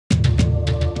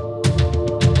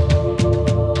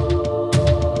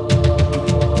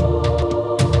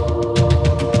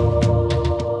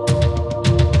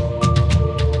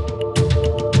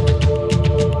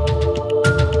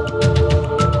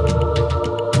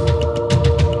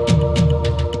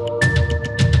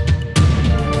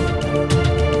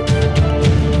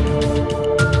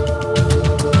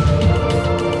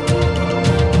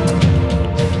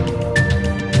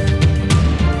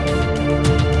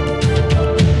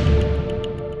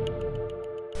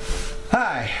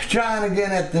John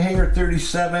again at the Hangar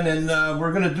 37, and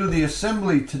we're going to do the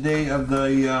assembly today of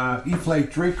the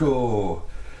E-Flite Draco.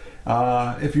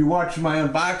 If you watch my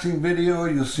unboxing video,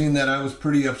 you'll see that I was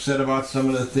pretty upset about some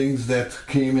of the things that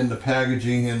came in the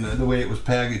packaging and the way it was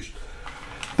packaged.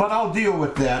 But I'll deal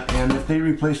with that, and if they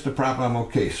replace the prop, I'm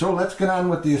okay. So let's get on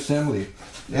with the assembly.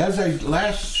 As I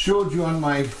last showed you on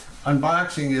my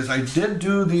unboxing, is I did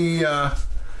do the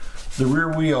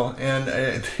rear wheel, and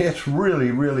it's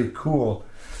really, really cool.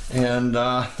 And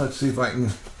let's see if I can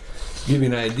give you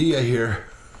an idea here.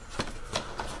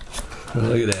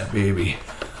 Look at that baby.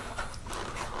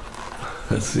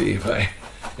 Let's see if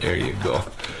there you go.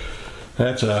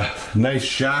 That's a nice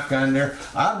shock on there.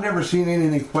 I've never seen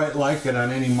anything quite like it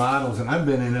on any models, and I've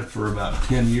been in it for about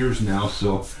 10 years now.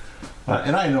 So,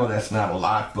 and I know that's not a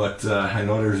lot, but I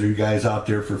know there's you guys out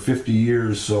there for 50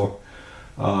 years, so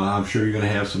I'm sure you're going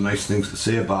to have some nice things to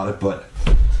say about it. But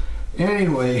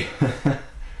anyway,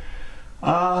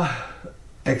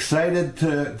 excited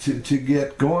to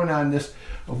get going on this.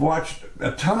 I've watched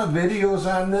a ton of videos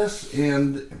on this,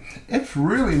 and it's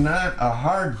really not a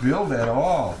hard build at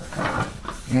all,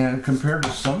 and compared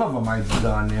to some of them I've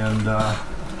done. And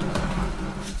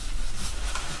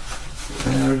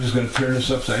we're just going to turn this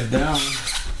upside down,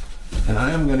 and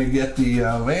I am going to get the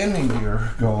landing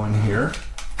gear going here.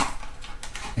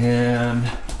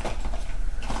 And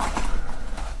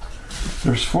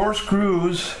there's 4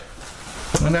 screws,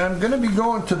 and I'm going to be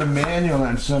going to the manual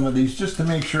on some of these just to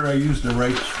make sure I use the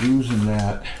right screws in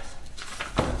that.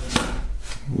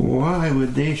 Why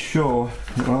would they show?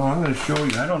 Well, I'm going to show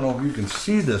you. I don't know if you can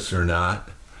see this or not,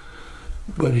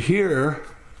 but here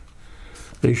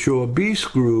they show a B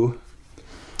screw,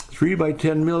 3 by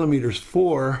 10 millimeters,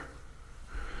 4,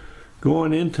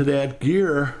 going into that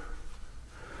gear.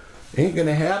 Ain't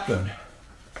gonna happen.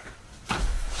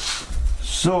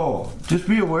 So just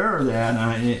be aware of that.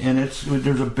 And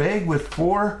there's a bag with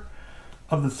 4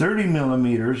 of the 30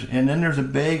 millimeters, and then there's a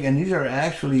bag, and these are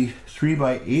actually 3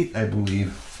 by 8, I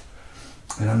believe.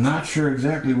 And I'm not sure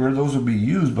exactly where those will be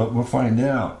used, but we'll find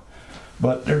out.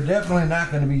 But they're definitely not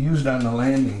going to be used on the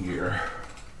landing gear.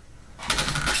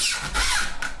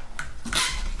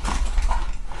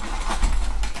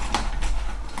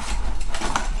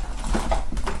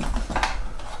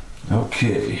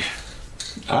 Okay,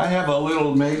 I have a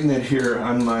little magnet here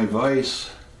on my vise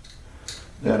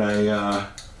that I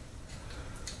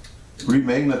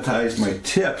remagnetized my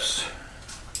tips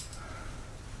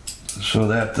so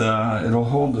that it'll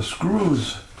hold the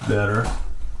screws better.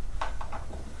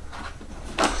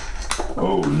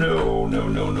 Oh no, no,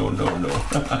 no, no, no, no.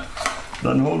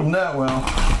 Doesn't hold them that well.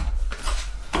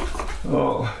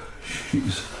 Oh,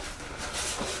 jeez.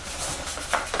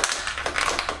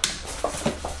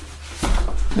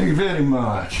 Thank you very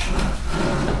much.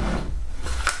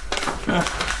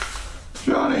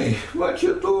 Johnny, what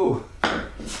you do?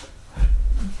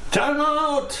 Time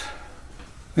out!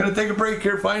 I'm gonna take a break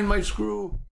here, find my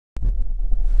screw.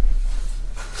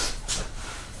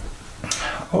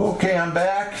 Okay, I'm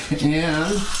back,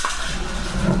 and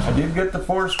I did get the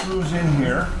 4 screws in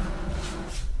here.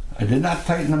 I did not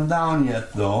tighten them down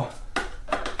yet, though.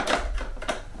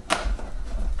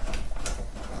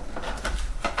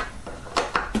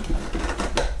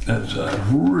 That's a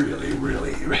really,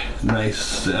 really nice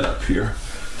setup here.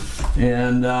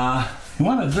 And you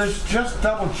want to just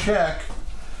double check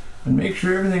and make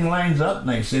sure everything lines up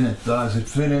nice, and it does. It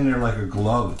fit in there like a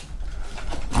glove.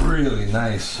 Really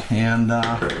nice. And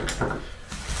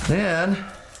then,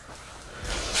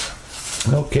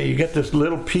 okay, you get this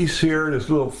little piece here, this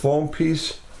little foam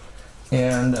piece,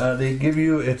 and they give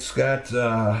you, it's got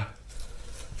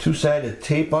 2-sided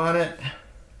tape on it.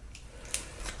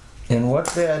 And what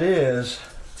that is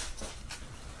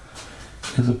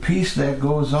a piece that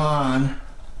goes on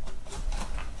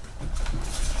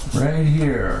right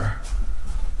here.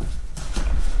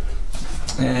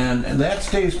 And that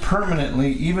stays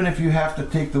permanently. Even if you have to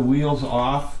take the wheels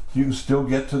off, you can still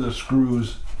get to the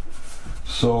screws.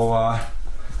 So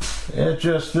it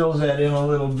just fills that in a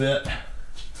little bit.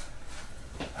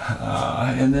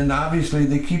 And then obviously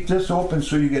they keep this open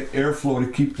so you get airflow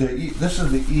to keep this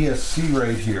is the ESC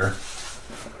right here.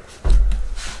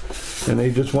 And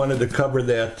they just wanted to cover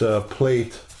that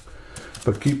plate,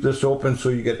 but keep this open so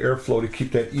you get airflow to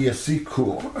keep that ESC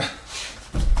cool.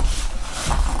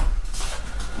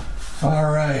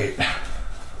 All right.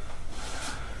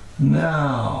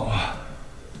 Now,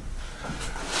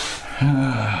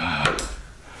 I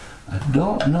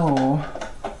don't know.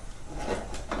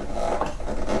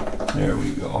 There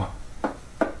we go.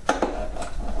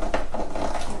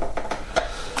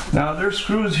 Now there's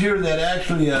screws here that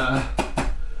actually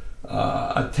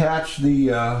attach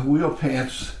the wheel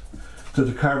pants to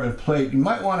the carbon plate, you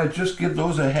might want to just give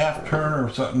those a half turn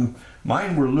or something.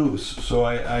 Mine were loose, so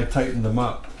I tightened them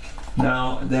up.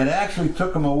 Now, that actually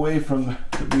took them away from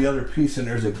the other piece, and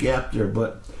there's a gap there,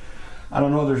 but I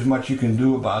don't know there's much you can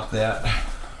do about that.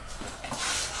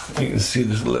 You can see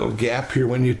there's a little gap here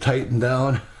when you tighten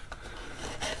down.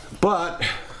 But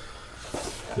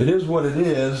it is what it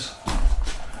is.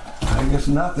 I guess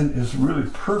nothing is really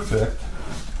perfect.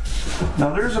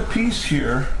 Now there's a piece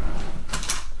here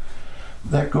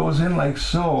that goes in like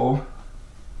so.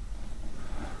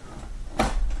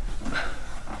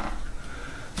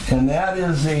 And that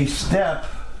is a step.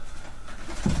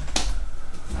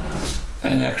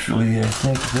 And actually I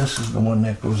think this is the one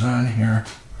that goes on here.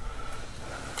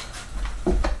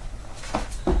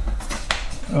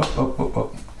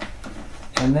 Oh.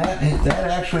 And that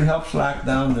actually helps lock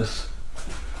down this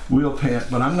wheel pant,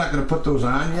 but I'm not going to put those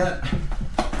on yet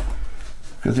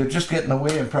because they're just getting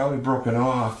away and probably broken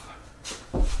off.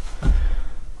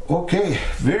 Okay,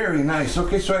 very nice.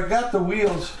 Okay, so I got the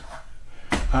wheels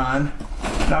on.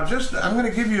 Now I'm going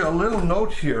to give you a little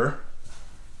note here.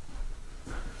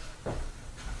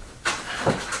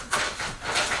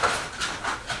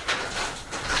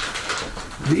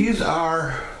 These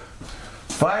are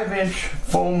 5-inch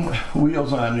foam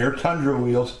wheels on there, Tundra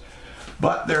wheels,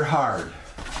 but they're hard.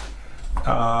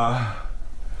 I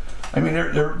mean,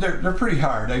 they're pretty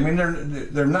hard. I mean,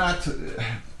 they're not going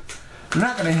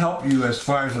to help you as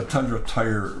far as a Tundra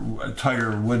tire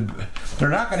would. They're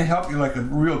not going to help you like a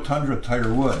real Tundra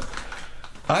tire would.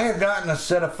 I have gotten a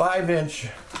set of 5-inch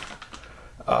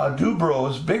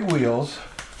Dubros big wheels,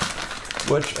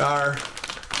 which are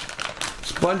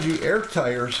spongy air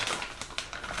tires,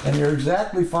 and they're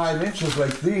exactly 5 inches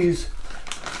like these,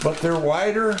 but they're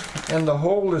wider and the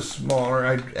hole is smaller.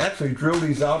 I actually drilled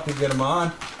these out to get them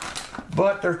on,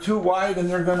 but they're too wide, and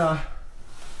they're gonna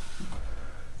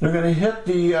hit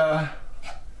the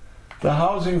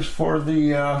housings for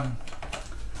the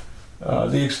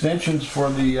extensions for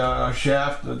the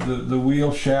shaft, the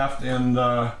wheel shaft and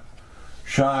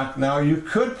shock. Now you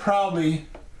could probably,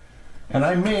 and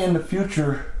I may in the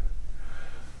future,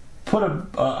 put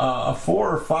a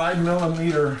 4 or 5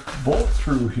 millimeter bolt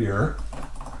through here,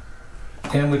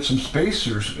 and with some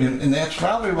spacers, and that's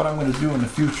probably what I'm going to do in the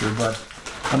future, but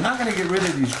I'm not going to get rid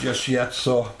of these just yet.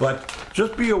 So, but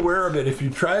just be aware of it. If you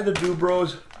try the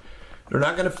Dubros, they're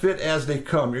not going to fit as they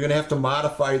come. You're going to have to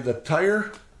modify the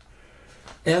tire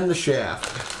and the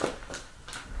shaft.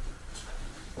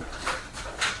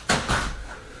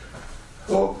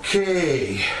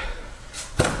 Okay.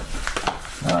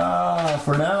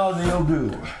 For now, they'll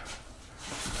do.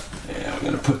 And I'm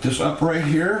going to put this up right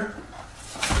here.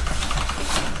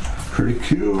 Pretty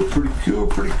cool, pretty cool,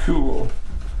 pretty cool.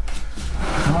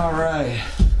 All right.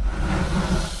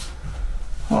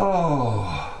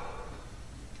 Oh.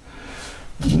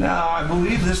 Now, I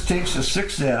believe this takes a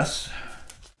 6S.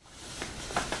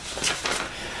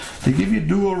 They give you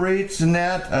dual rates in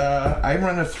that. I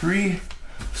run a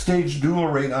 3-stage dual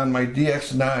rate on my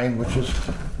DX9, which is,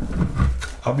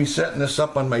 I'll be setting this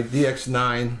up on my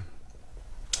DX9,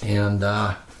 and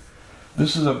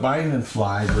this is a bind and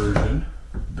fly version.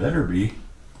 Better be.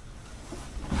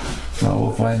 Well,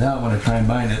 we'll find out when I try and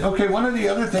bind it. Okay, one of the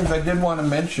other things I did want to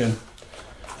mention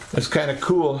that's kind of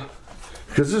cool,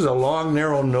 because this is a long,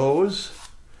 narrow nose.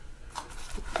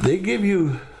 They give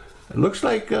you, it looks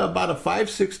like about a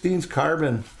 5/16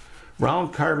 carbon,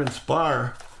 round carbon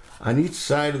spar on each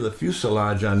side of the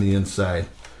fuselage on the inside.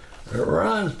 It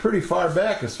runs pretty far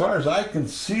back as far as I can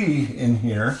see in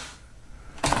here,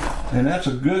 and that's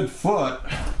a good foot.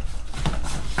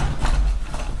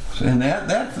 And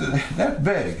that's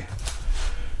big.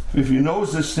 If you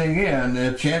nose this thing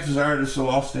in, chances are this will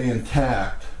all stay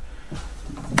intact.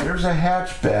 There's a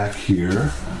hatch back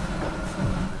here.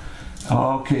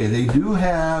 Okay, they do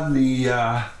have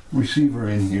the receiver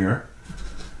in here,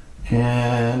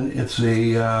 and it's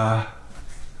a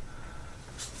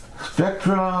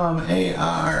Spectrum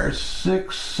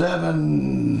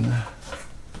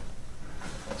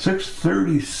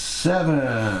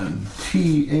AR637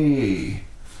 TA.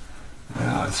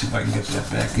 Now, let's see if I can get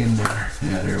that back in there.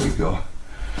 Yeah, there we go.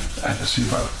 I have to see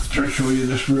if I'll try to show you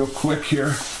this real quick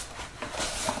here.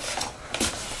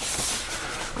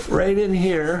 Right in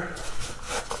here,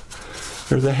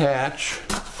 there's a hatch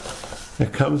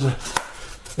that comes,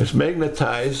 it's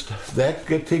magnetized. That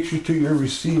takes you to your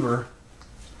receiver.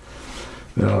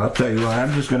 Well, I'll tell you what,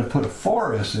 I'm just going to put a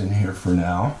 4S in here for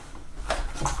now.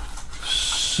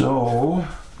 So,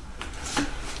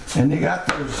 and they got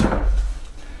those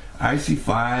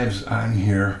IC5s on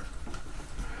here,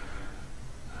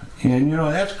 And you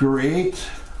know, that's great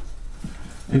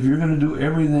if you're going to do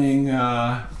everything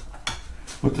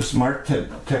with the smart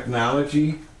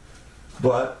technology,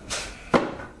 but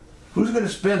who's going to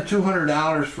spend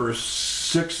 $200 for a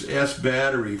 6S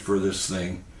battery for this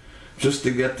thing just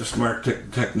to get the smart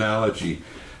technology?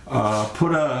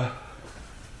 Put a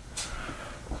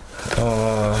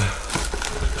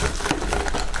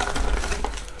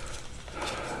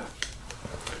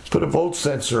volt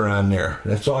sensor on there.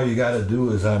 That's all you got to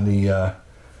do is on the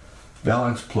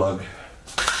balance plug.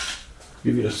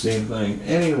 Give you the same thing.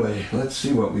 Anyway, let's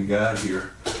see what we got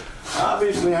here.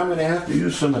 Obviously, I'm going to have to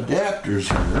use some adapters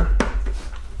here.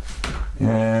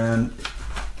 And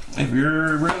if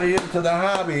you're really into the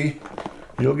hobby,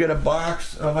 you'll get a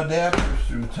box of adapters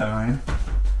through time.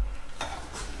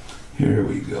 Here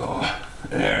we go.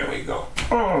 There we go.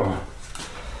 Oh,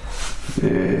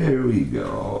 there we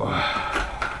go.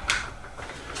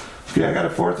 Okay, I got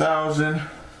a 4000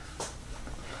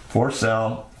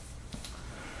 4-cell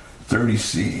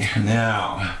 30C.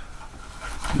 Now,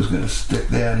 I'm just going to stick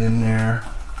that in there.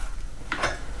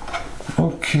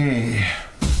 Okay.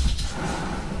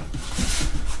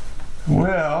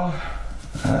 Well,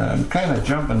 I'm kind of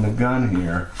jumping the gun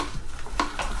here.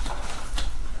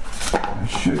 I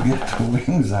should get the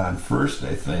wings on first,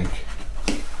 I think,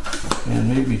 and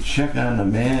maybe check on the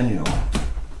manual.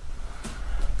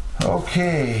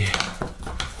 Okay.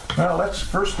 Well, let's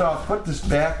first off put this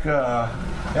back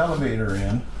elevator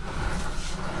in.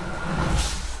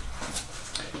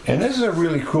 And this is a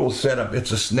really cool setup.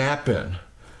 It's a snap-in.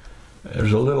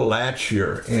 There's a little latch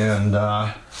here, and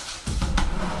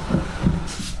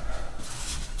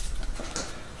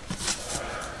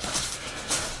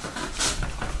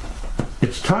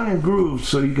it's tongue and groove,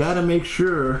 so you got to make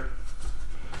sure.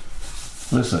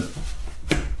 Listen,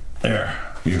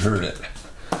 there, you heard it.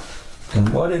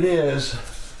 And what it is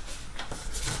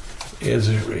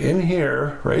in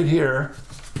here, right here.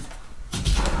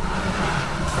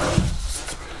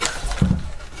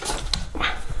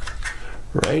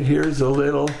 Right here's a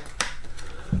little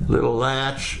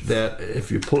latch that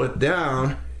if you pull it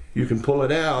down, you can pull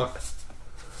it out.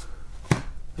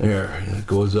 There, and it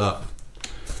goes up.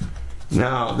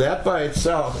 Now that by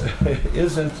itself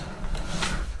isn't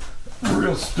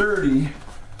real sturdy,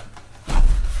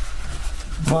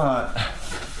 but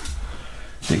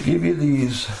they give you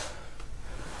these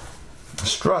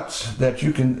struts that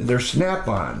you can, they're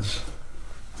snap-ons.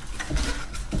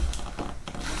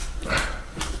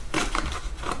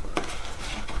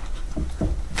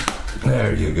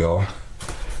 There you go.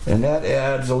 And that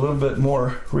adds a little bit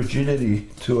more rigidity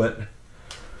to it.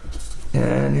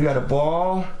 And you got a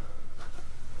ball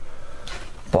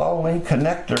link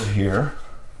connector here.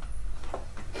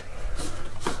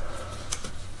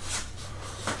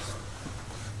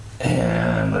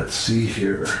 And let's see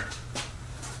here.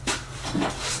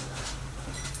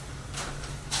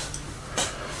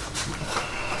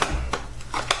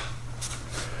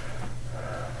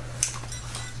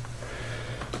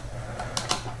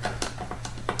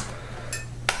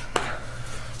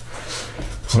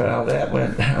 Well, that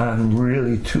went on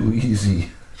really too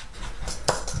easy.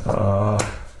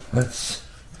 Let's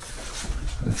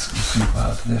see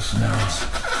about this now.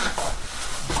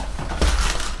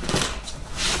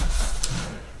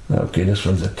 Okay, this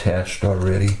one's attached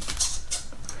already.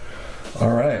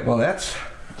 All right, well that's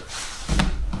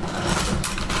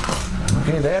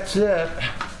okay. That's it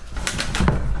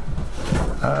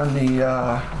on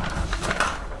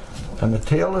the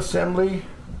tail assembly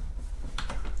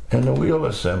and the wheel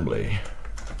assembly.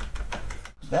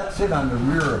 That's it on the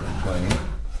rear of the plane.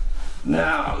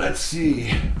 Now, let's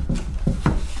see.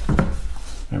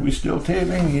 Are we still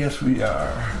taping? Yes, we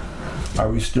are.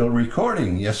 Are we still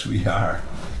recording? Yes, we are.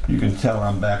 You can tell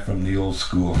I'm back from the old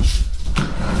school.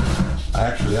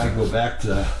 Actually, I go back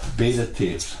to beta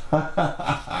tapes.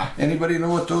 Anybody know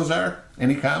what those are?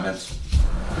 Any comments?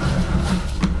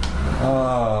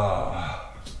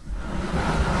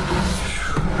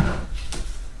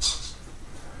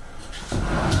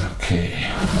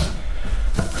 Okay.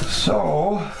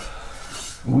 So,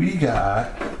 we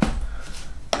got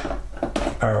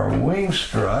our wing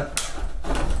strut.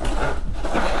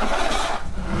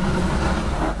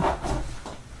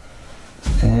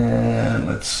 And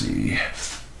let's see.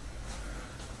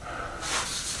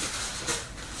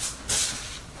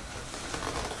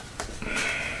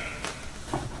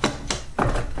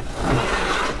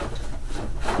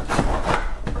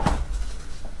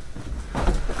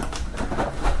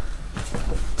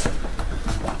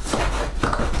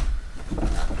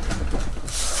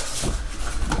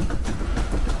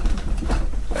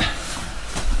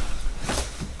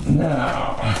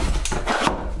 Now,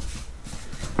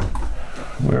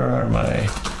 Where are my...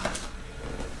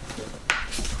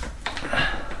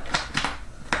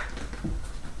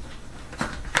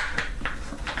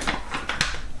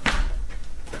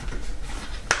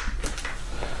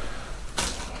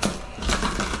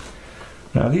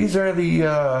 Now these are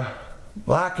the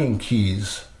locking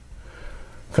keys,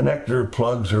 connector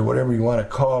plugs or whatever you want to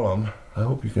call them. I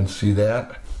hope you can see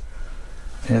that.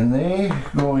 And they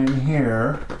go in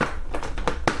here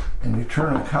and you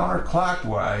turn them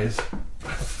counterclockwise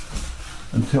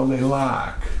until they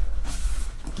lock.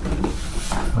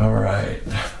 All right.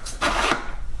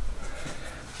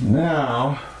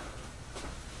 Now,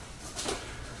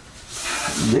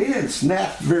 they didn't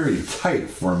snap very tight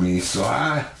for me, so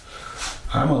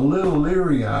I'm a little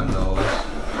leery on those.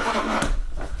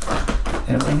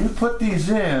 And when you put these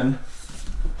in,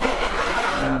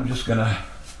 I'm just gonna,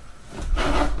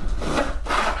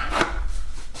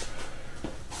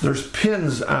 there's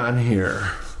pins on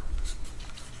here.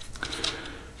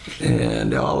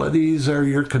 And all of these are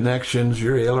your connections,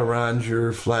 your ailerons,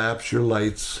 your flaps, your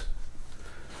lights.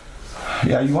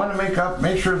 Yeah, you want to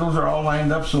make sure those are all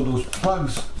lined up so those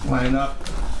plugs line up.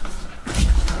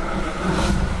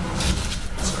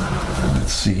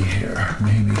 Let's see here,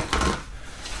 maybe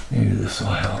this will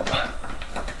help.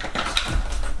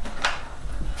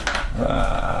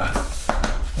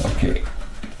 Okay.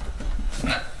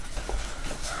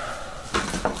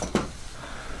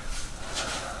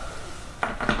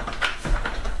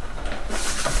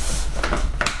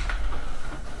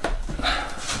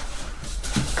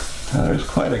 Now, there's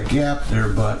quite a gap there,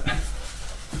 but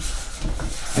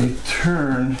they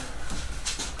turn.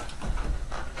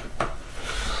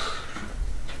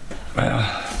 Well,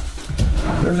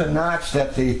 there's a notch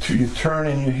that you turn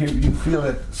and you feel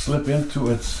it slip into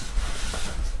its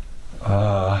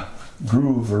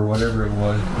groove or whatever it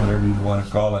was, whatever you want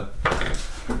to call it.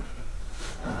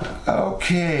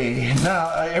 Okay,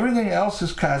 now everything else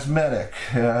is cosmetic.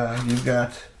 You've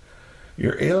got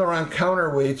your aileron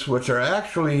counterweights, which are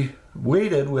actually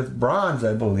weighted with bronze,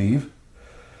 I believe.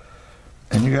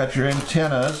 And you got your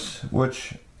antennas,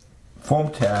 which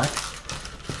foam tack.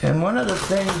 And one of the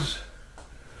things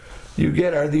you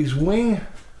get are these wing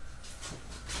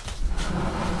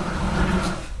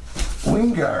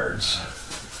guards.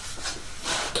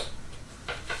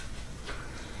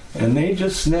 And they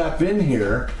just snap in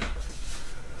here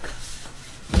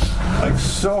like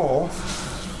so.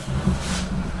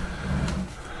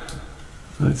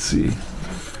 Let's see.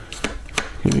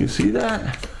 Can you see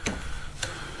that?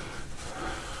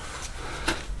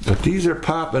 But these are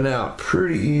popping out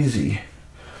pretty easy.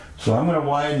 So I'm going to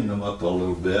widen them up a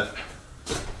little bit.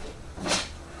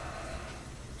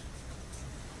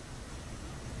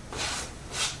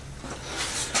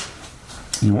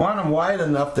 You want them wide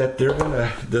enough that they're going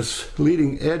to, this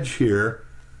leading edge here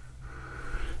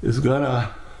is going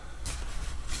to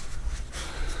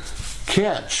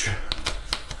catch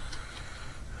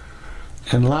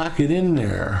and lock it in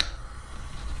there.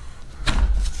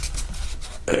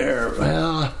 There,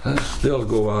 well, let's still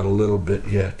go out a little bit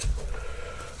yet.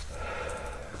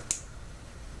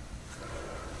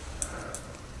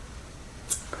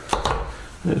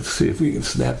 Let's see if we can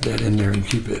snap that in there and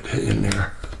keep it in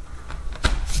there.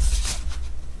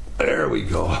 There we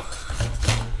go.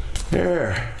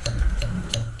 There.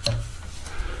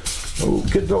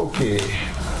 Okie dokie.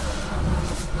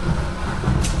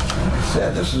 Like I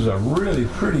said, this is a really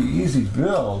pretty easy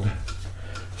build.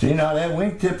 See, now that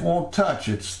wingtip won't touch.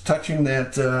 It's touching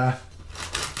that,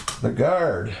 the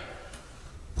guard.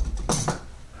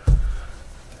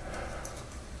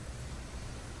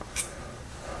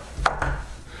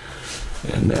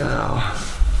 And now,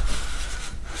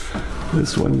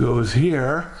 this one goes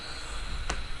here.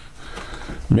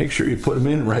 Make sure you put them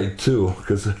in right too,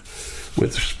 because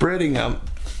with spreading them,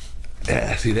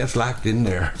 yeah, see, that's locked in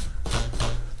there.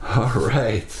 All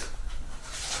right.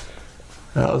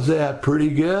 How's that? Pretty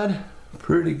good?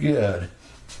 Pretty good.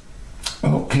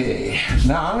 Okay,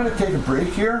 now I'm going to take a break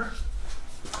here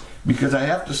because I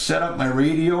have to set up my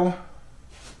radio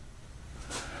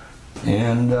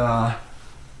and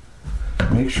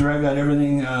make sure I got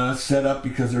everything set up,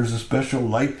 because there's a special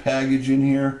light package in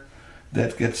here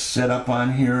that gets set up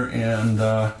on here. And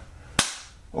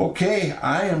okay,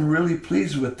 I am really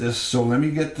pleased with this. So let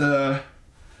me get the,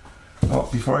 oh,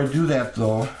 before I do that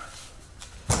though,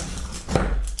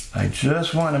 I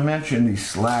just want to mention these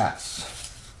slats,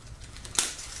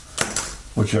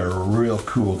 which are a real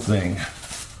cool thing.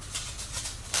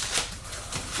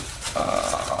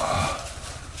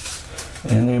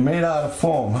 And they're made out of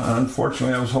foam.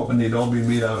 Unfortunately, I was hoping they'd all be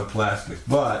made out of plastic,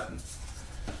 but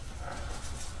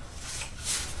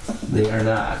they are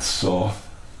not. So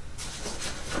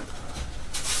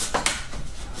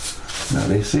Now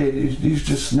they say these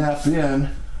just snap in,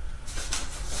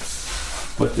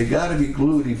 but they got to be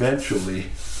glued eventually.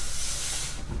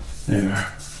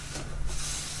 There.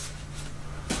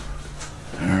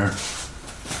 There.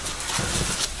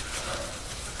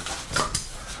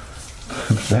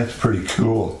 That's pretty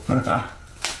cool. Now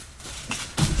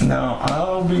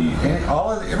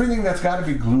everything that's got to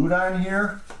be glued on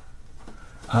here,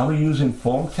 I'll be using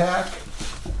foam tack,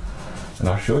 and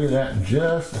I'll show you that in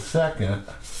just a second.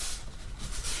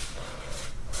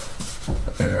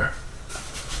 There.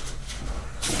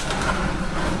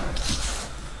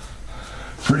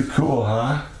 Pretty cool,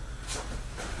 huh?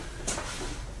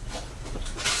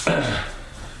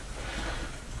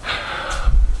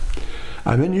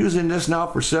 I've been using this now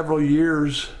for several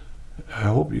years. I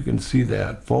hope you can see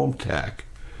that foam tack.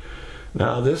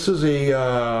 Now this is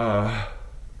a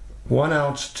 1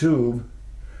 ounce tube.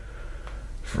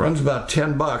 It runs about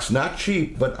 10 bucks. Not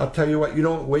cheap, but I'll tell you what, you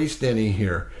don't waste any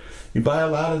here. You buy a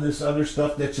lot of this other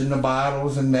stuff that's in the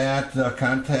bottles and that,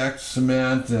 contact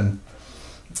cement and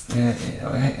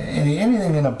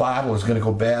anything in a bottle is going to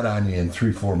go bad on you in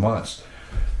 3-4 months.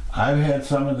 I've had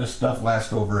some of this stuff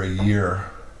last over a year.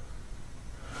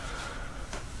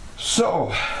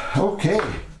 So, okay,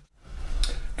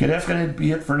 that's going to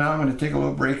be it for now. I'm going to take a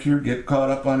little break here, get caught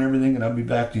up on everything, and I'll be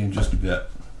back to you in just a bit.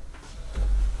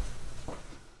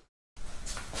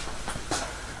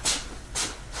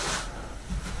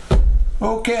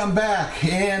 Okay, I'm back,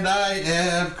 and I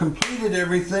have completed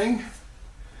everything.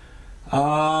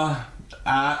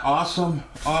 Awesome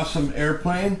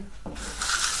airplane.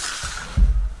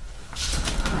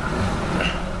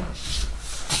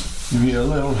 Give you a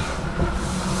little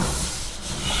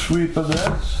sweep of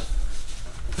this.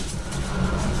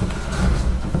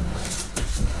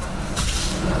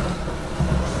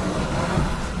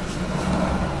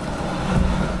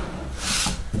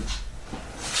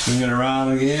 Swing it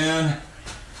around again.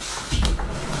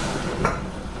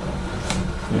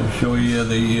 I'll show you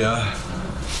the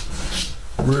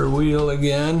rear wheel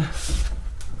again.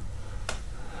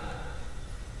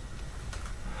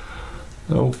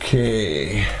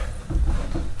 Okay.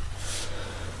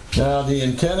 Now the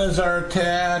antennas are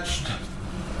attached,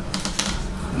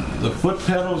 the foot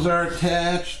pedals are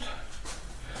attached.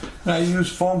 I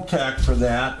use foam tack for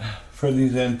that, for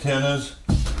these antennas,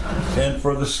 and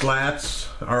for the slats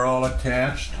are all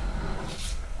attached.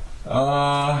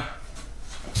 I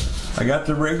got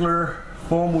the regular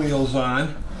foam wheels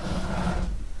on.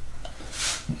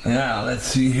 Now let's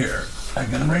see here. I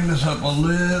can bring this up a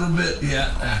little bit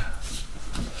yet.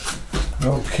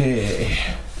 Okay.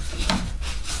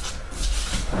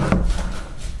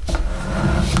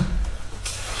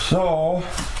 So,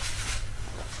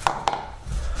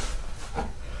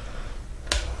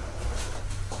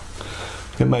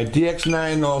 get my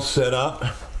DX9 all set up,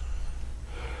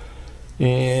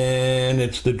 and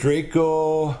it's the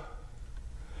Draco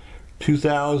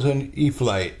 2000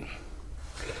 E-Flite.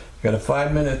 Got a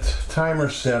 5-minute timer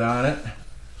set on it.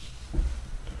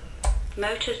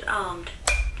 Motors armed.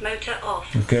 Motor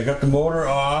off. Okay, I got the motor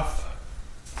off.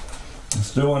 I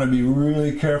still want to be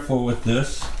really careful with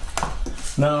this.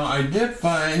 Now, I did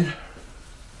find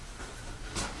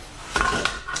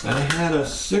I had a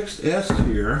 6S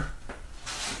here.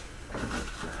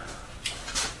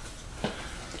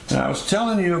 And I was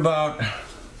telling you about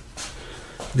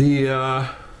the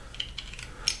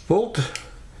volt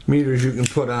meters you can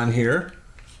put on here.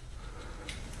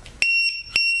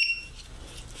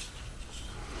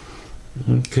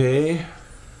 Okay,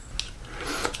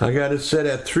 I got it set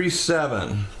at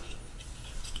 3.7.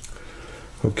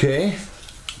 Okay,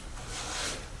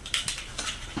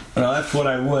 well, that's what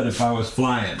I would if I was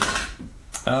flying.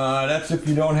 That's if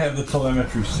you don't have the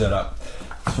telemetry set up.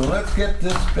 So let's get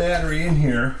this battery in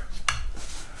here.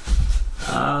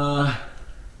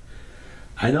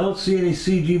 I don't see any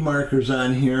CG markers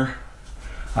on here.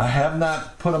 I have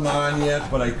not put them on yet,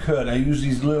 but I could. I use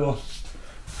these little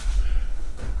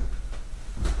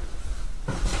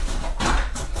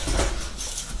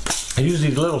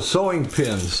sewing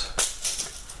pins.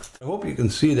 I hope you can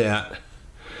see that.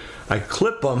 I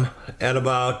clip them at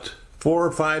about 4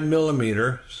 or 5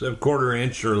 millimeters, so a 1/4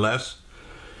 inch or less,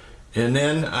 and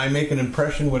then I make an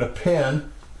impression with a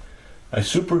pen. I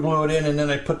super glue it in, and then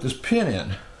I put this pin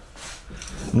in.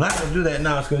 I'm not going to do that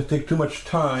now, it's going to take too much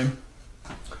time.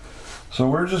 So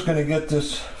we're just going to get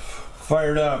this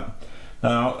fired up.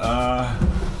 Now,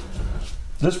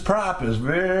 this prop is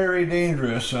very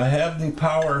dangerous. I have the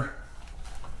power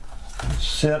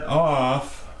set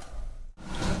off.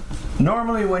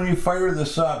 Normally when you fire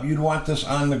this up, you'd want this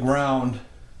on the ground.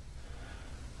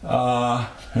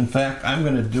 In fact, I'm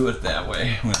going to do it that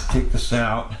way. I'm going to take this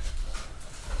out.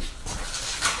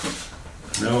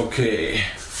 Okay.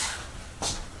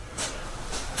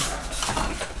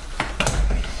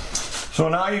 So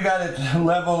now you got it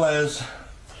level as,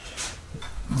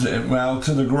 well,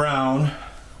 to the ground.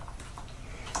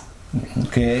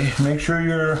 Okay, make sure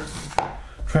your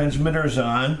transmitter's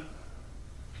on.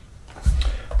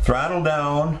 Throttle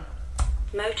down.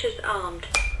 Motors armed.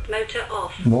 Motor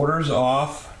off. Motor's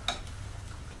off.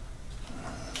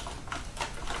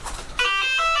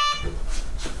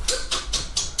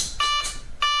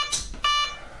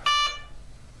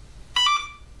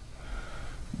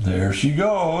 There she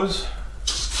goes.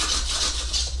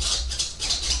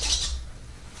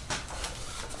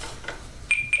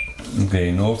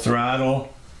 Okay, no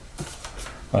throttle.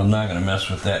 I'm not going to mess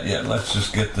with that yet. Let's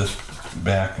just get this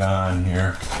back on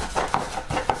here.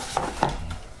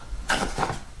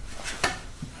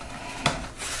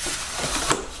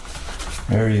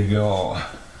 There you go.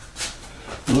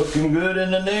 Looking good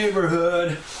in the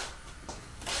neighborhood.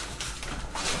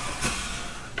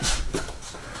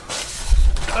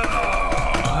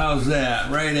 Oh, how's that?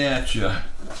 Right at you.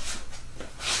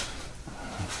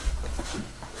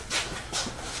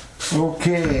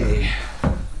 Okay.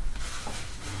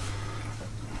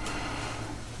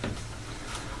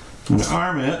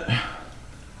 Arm it.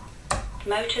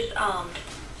 Motors armed.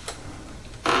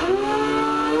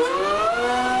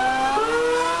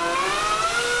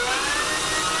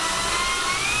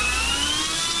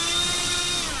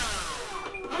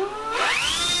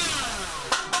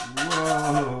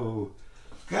 Whoa.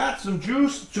 Got some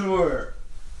juice to her.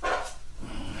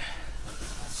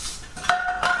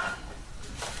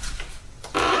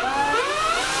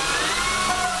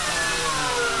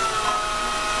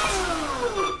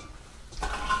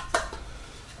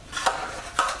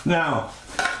 Now,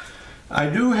 I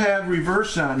do have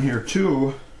reverse on here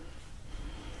too.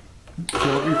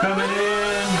 So if you're coming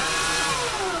in,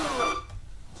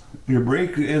 your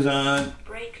brake is on.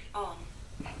 Brake on.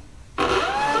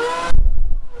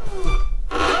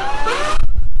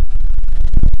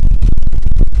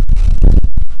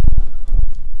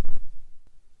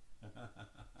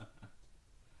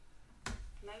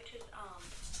 Motors armed.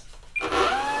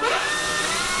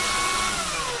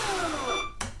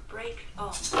 Brake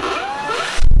on.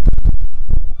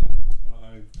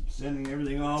 I'm sending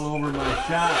everything all over my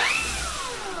shop.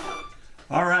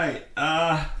 All right,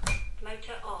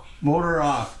 Motor off. motor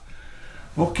off.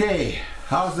 Okay,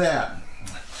 how's that?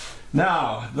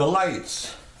 Now, the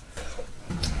lights.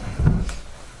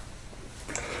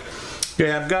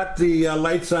 Okay, I've got the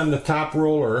lights on the top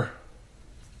roller.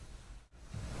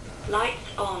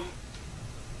 Lights on.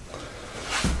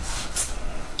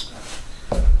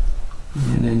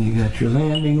 And then you got your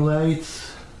landing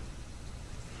lights.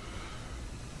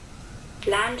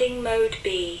 Landing mode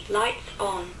B. Lights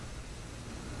on.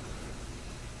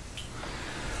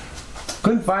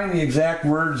 Couldn't find the exact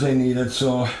words they needed,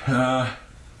 so and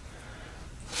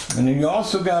then you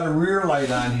also got a rear light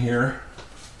on here.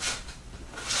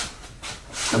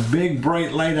 A big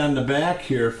bright light on the back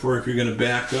here for if you're going to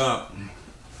back up.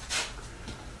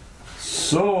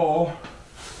 So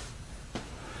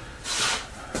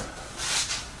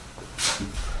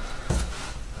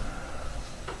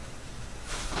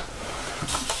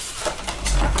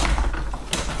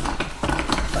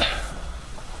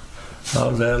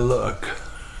how's that look?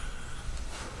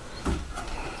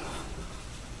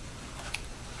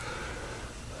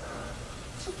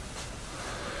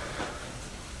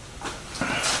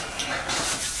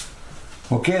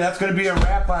 Okay, that's going to be a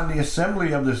wrap on the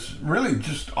assembly of this really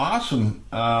just awesome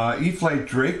E-Flite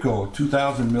Draco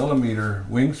 2000 millimeter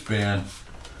wingspan.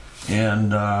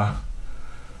 And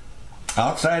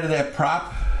outside of that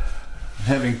prop,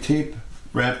 having tape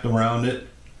wrapped around it,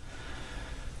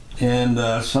 and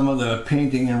some of the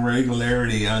painting and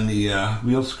regularity on the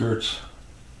wheel skirts.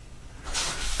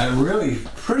 Really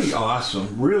pretty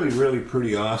awesome. Really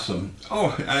pretty awesome.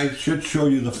 Oh, I should show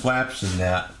you the flaps in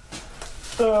that.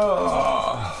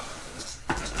 Oh.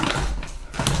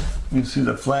 You can see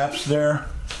the flaps there.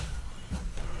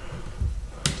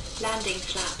 Landing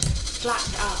flaps.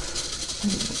 Flapped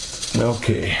up.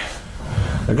 Okay.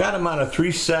 I got them on a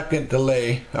 3-second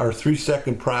delay, or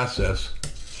 3-second process.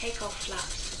 Takeoff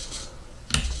flaps.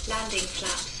 Landing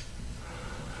flaps.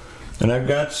 And I've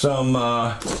got some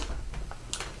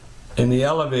in the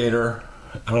elevator.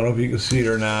 I don't know if you can see it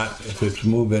or not, if it's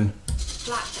moving.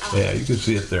 Flapped up. Yeah, you can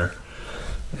see it there.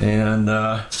 And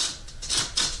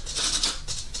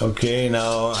okay,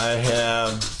 now I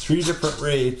have 3 different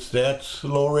rates. That's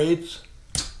low rates,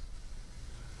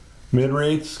 mid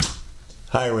rates,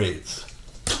 high rates.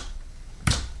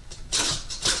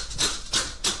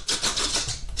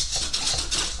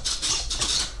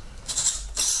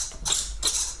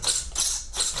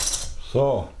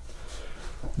 So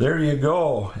there you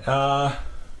go.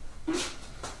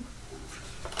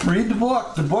 Read the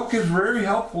book. The book is very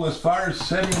helpful as far as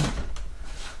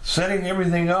setting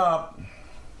everything up.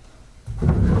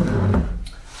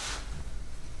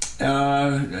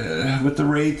 With the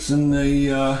rates and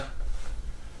the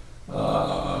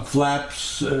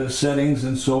flaps settings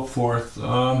and so forth.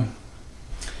 I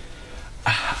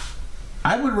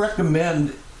would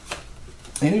recommend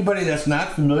anybody that's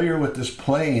not familiar with this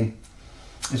plane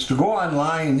is to go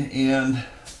online and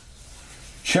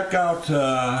check out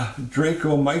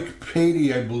Draco, Mike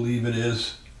Patey, I believe it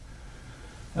is,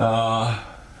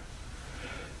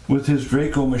 with his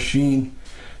Draco machine.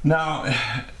 Now,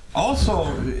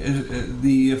 also,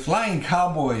 the Flying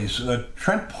Cowboys,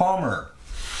 Trent Palmer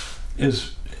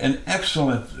is an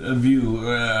excellent view.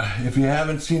 If you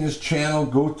haven't seen his channel,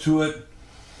 go to it.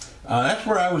 That's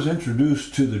where I was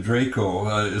introduced to the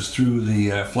Draco, is through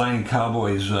the Flying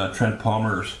Cowboys, Trent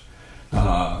Palmer's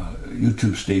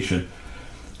YouTube station.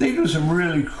 They do some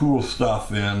really cool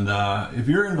stuff, and if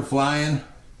you're into flying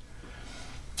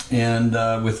and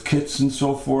with kits and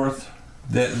so forth,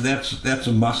 that's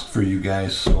a must for you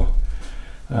guys. So,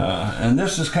 and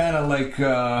this is kind of like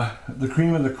the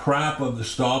cream of the crop of the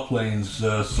stall planes.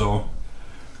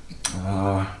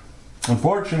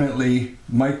 Unfortunately,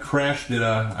 Mike crashed it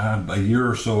a year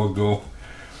or so ago.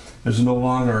 Is no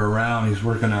longer around. He's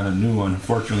working on a new one.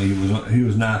 Fortunately, he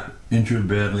was not injured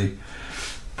badly.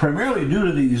 Primarily due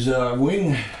to these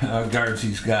wing guards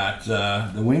he's got.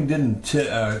 The wing didn't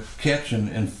catch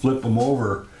and flip him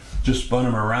over, just spun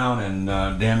him around and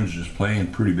damaged his plane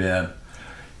pretty bad,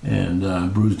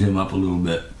 and bruised him up a little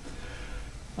bit.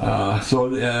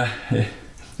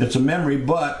 It's a memory,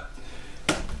 but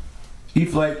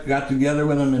E-Flite got together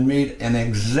with him and made an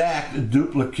exact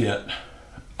duplicate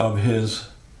of his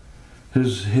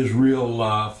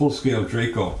real full-scale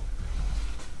Draco.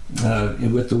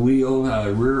 With the wheel,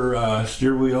 rear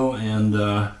steer wheel, and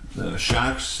the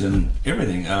shocks and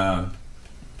everything.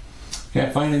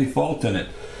 Can't find any fault in it.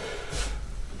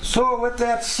 So with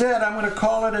that said, I'm going to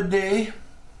call it a day,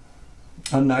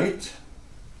 a night.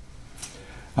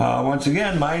 Once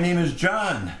again, my name is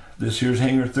John. This here's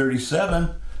Hangar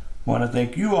 37. Want to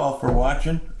thank you all for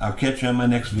watching. I'll catch you on my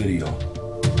next video.